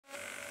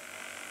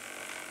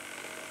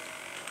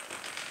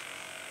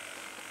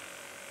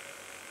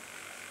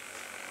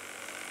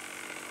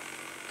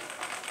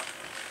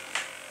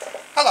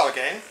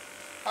Hello again.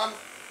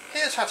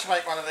 Here's how to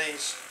make one of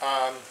these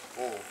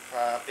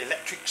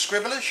electric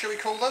scribblers, shall we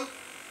call them.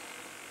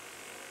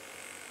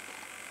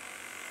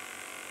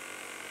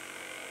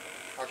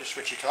 I'll just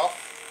switch it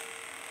off.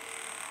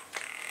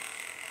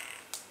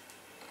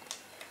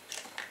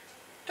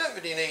 Don't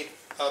really need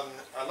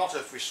a lot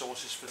of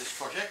resources for this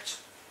project.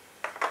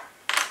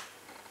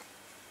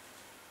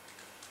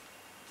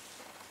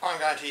 I'm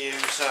going to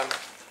use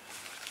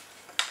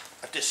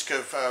a disc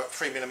of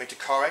 3mm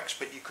Corex,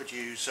 but you could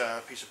use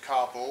a piece of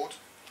cardboard.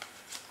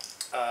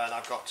 And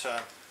I've got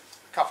a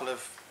couple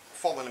of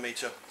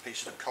 4mm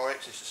pieces of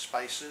Corex, this is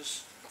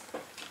spacers,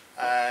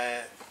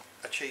 a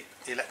cheap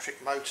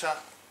electric motor,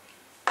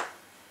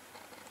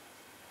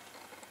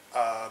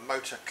 a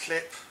motor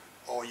clip,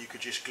 or you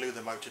could just glue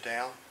the motor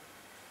down,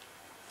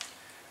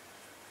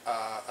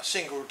 a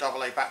single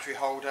AA battery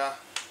holder,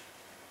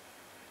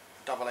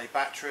 AA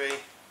battery.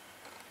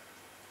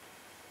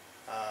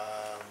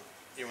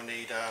 You'll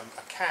need a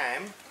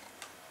cam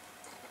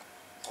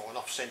or an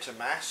off-center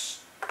mass.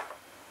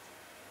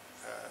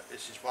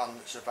 This is one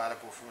that's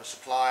available from a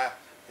supplier.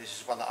 This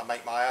is one that I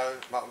make my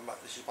own.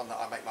 This is one that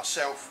I make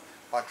myself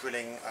by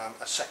drilling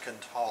a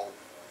second hole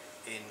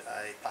in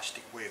a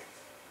plastic wheel.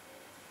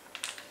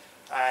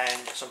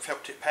 And some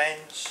felt tip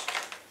pens.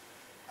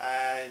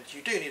 And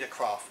you do need a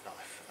craft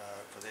knife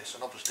for this.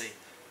 And obviously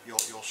your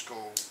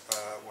school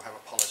will have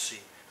a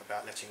policy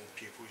about letting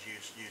pupils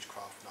use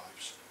craft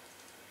knives.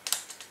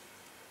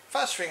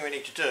 First thing we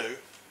need to do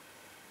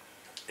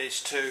is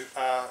to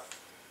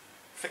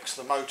fix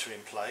the motor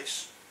in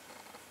place.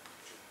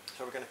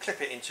 So we're going to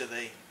clip it into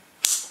the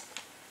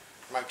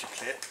motor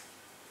clip,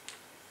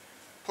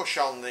 push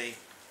on the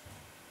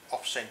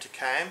off-center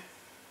cam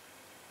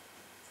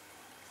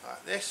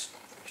like this,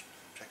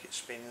 check it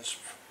spins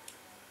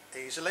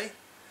easily.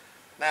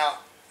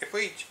 Now if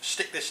we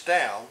stick this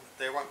down,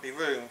 there won't be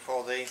room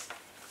for the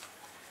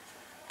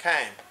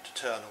cam to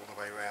turn all the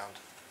way around,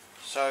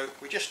 so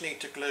we just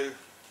need to glue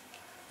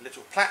a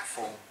little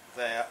platform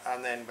there,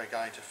 and then we're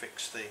going to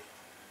fix the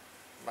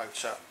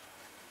motor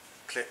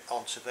clip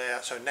onto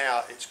there. So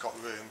now it's got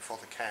room for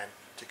the cam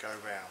to go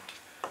round.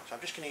 So I'm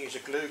just going to use a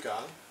glue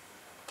gun.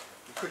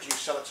 You could use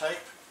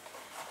sellotape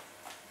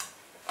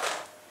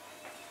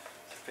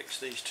to fix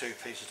these two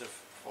pieces of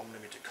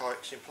 4mm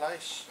Corex in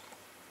place.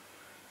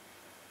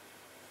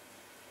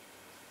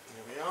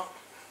 Here we are.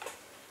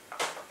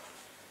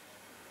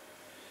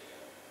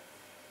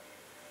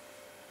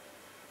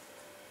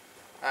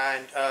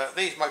 And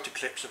these motor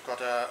clips have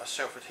got a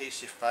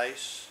self-adhesive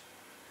base,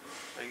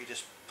 so you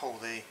just pull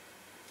the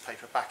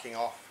paper backing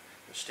off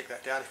and stick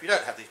that down. If you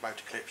don't have these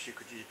motor clips, we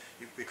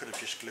could have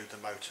just glued the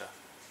motor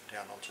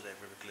down onto there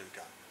with a glue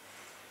gun.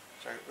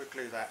 So we'll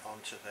glue that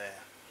onto there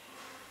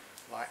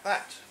like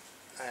that,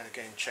 and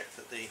again check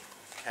that the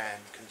cam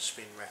can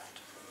spin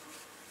round.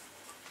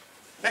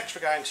 Next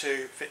we're going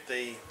to fit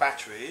the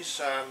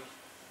batteries.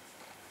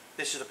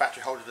 This is a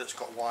battery holder that's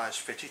got wires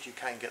fitted. You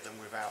can get them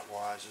without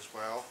wires as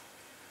well.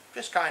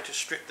 Just going to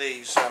strip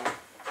these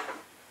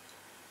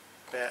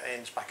bare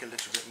ends back a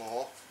little bit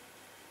more.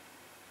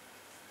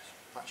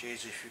 Much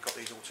easier if you've got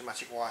these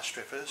automatic wire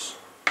strippers.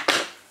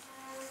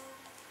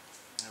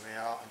 There we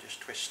are, and just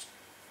twist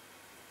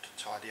to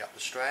tidy up the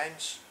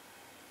strands.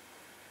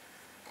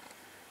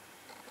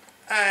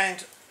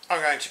 And I'm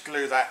going to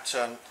glue that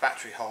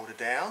battery holder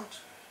down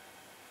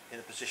in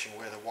a position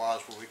where the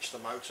wires will reach the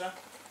motor.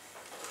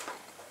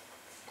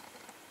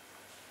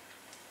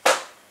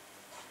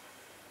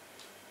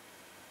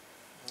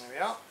 There we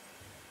are.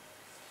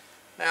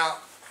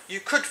 Now you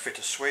could fit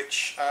a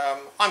switch.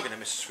 I'm going to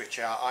miss a switch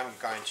out. I'm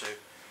going to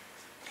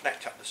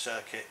connect up the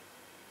circuit,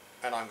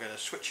 and I'm going to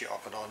switch it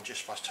off and on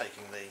just by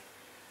taking the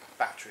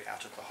battery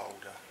out of the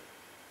holder.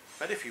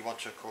 But if you want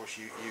to, of course,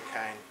 you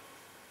can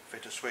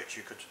fit a switch.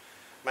 You could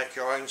make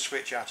your own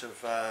switch out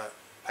of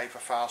paper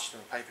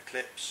fastener and paper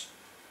clips,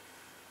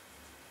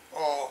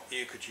 or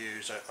you could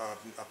use a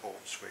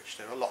bought switch.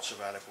 There are lots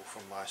available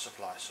from my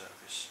supply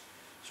service.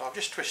 So I'm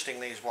just twisting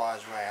these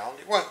wires round.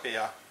 It won't be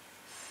a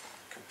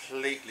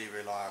completely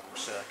reliable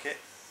circuit.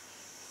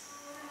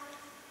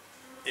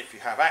 If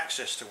you have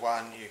access to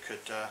one, you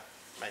could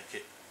make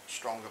it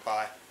stronger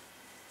by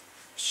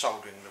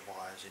soldering the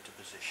wires into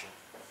position.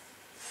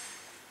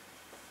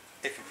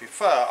 If you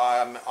prefer,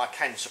 I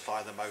can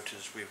supply the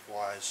motors with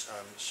wires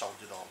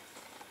soldered on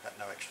at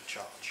no extra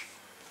charge.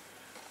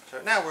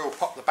 So now we'll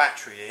pop the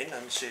battery in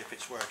and see if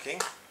it's working.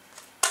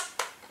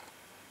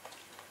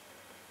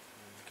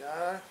 There we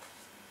go.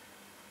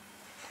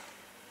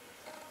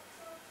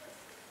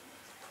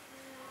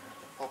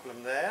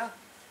 Problem there.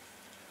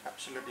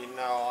 Absolutely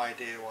no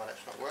idea why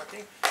that's not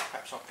working.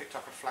 Perhaps I've picked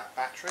up a flat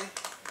battery.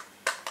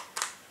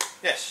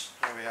 Yes,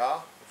 there we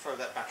are. I'll throw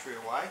that battery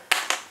away.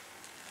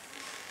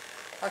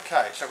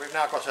 Okay, so we've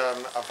now got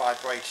a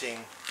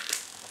vibrating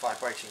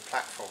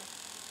platform.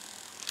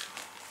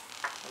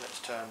 And let's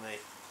turn the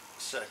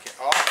circuit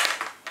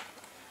off.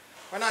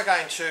 We're now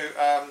going to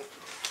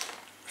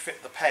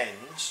fit the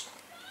pens.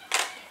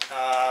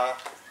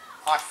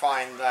 I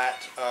find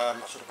that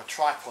sort of a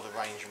tripod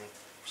arrangement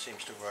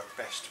seems to work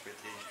best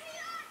with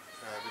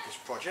this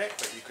project,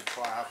 but you could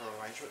try other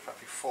arrangements,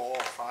 perhaps 4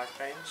 or 5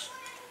 pens.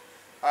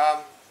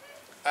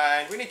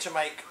 And we need to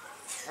make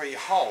 3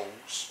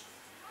 holes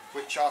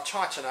which are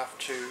tight enough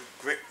to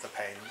grip the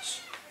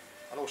pens,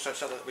 and also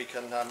so that we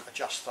can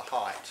adjust the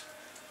height.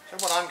 So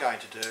what I'm going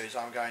to do is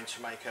I'm going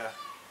to make a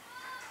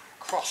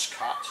cross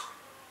cut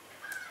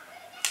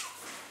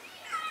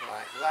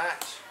like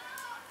that,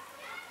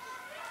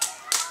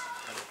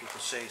 and if you can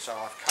see, so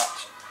I've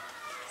cut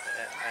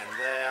there and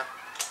there,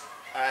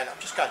 and I'm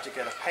just going to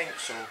get a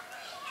pencil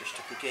just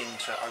to begin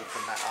to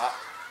open that up.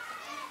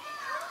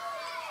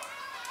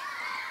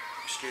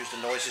 Excuse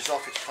the noises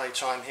off, it's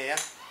playtime here.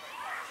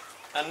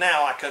 And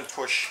now I can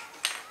push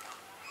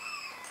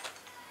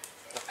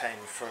the pen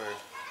through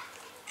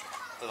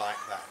like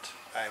that,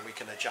 and we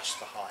can adjust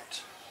the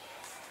height.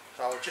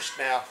 So I'll just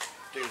now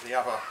do the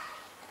other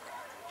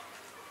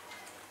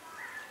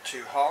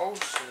 2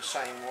 holes in the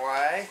same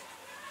way.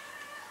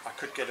 I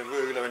could get a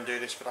ruler and do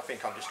this, but I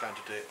think I'm just going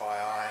to do it by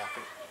eye. I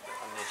think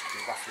it needs to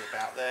be roughly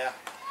about there.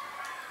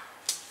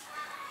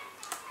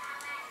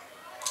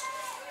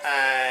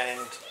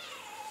 And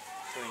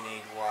we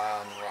need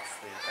one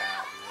roughly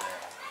about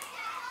there.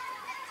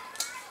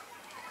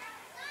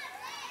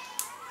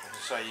 And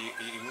so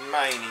you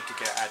may need to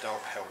get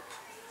adult help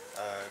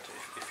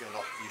if you're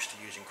not used to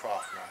using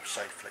craft knives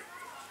safely.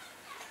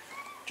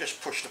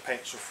 Just push the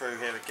pencil through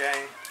here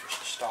again,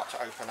 just to start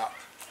to open up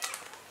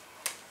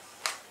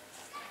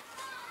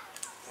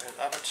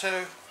the other 2.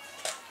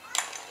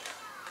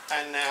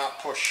 And now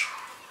push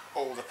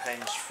all the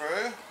pens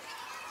through.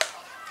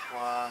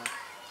 1,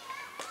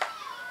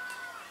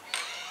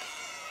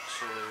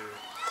 2,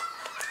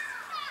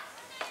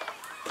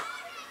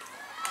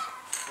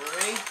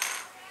 3.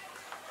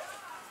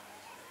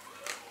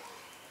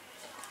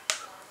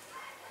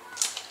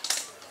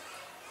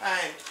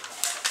 And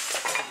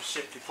you can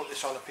simply put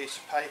this on a piece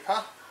of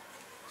paper,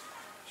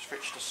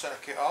 switch the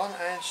circuit on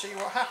and see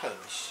what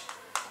happens.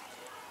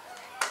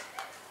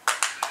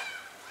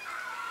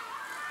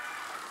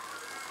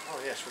 Oh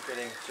yes, we're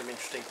getting some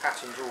interesting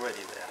patterns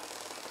already there.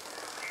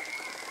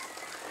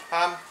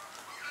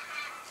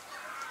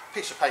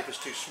 Piece of paper is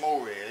too small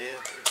really,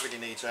 it really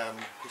needs a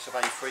piece of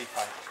A3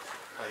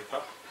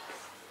 paper.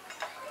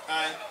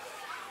 And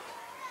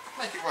to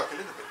make it work a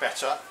little bit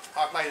better,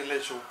 I've made a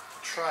little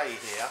tray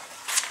here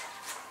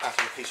out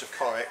of a piece of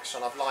Corex,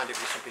 and I've lined it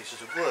with some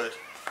pieces of wood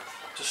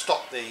to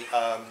stop the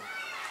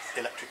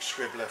electric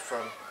scribbler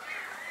from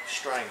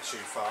straying too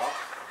far.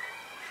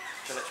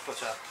 So let's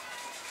put a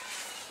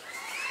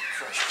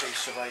fresh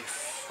piece of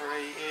A3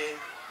 in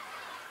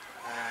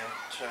and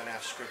turn our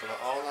scribbler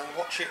on and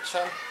watch it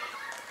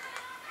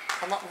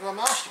come up with a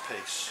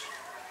masterpiece.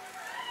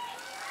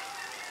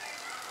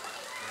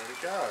 There we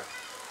go.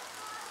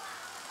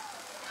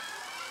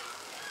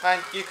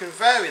 And you can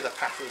vary the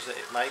patterns that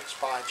it makes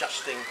by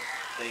adjusting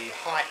the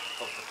height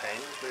of the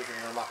pens, moving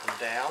them up and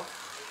down.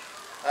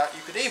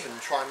 You could even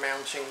try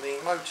mounting the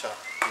motor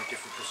in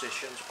different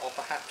positions, or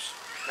perhaps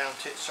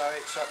mount it so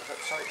it's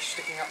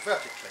sticking up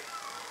vertically.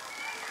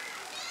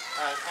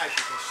 And as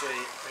you can see,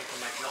 we can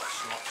make lots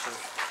and lots of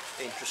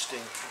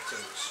interesting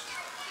patterns.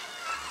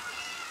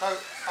 So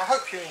I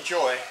hope you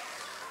enjoy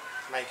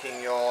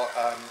making your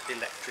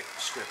electric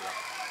scribbler.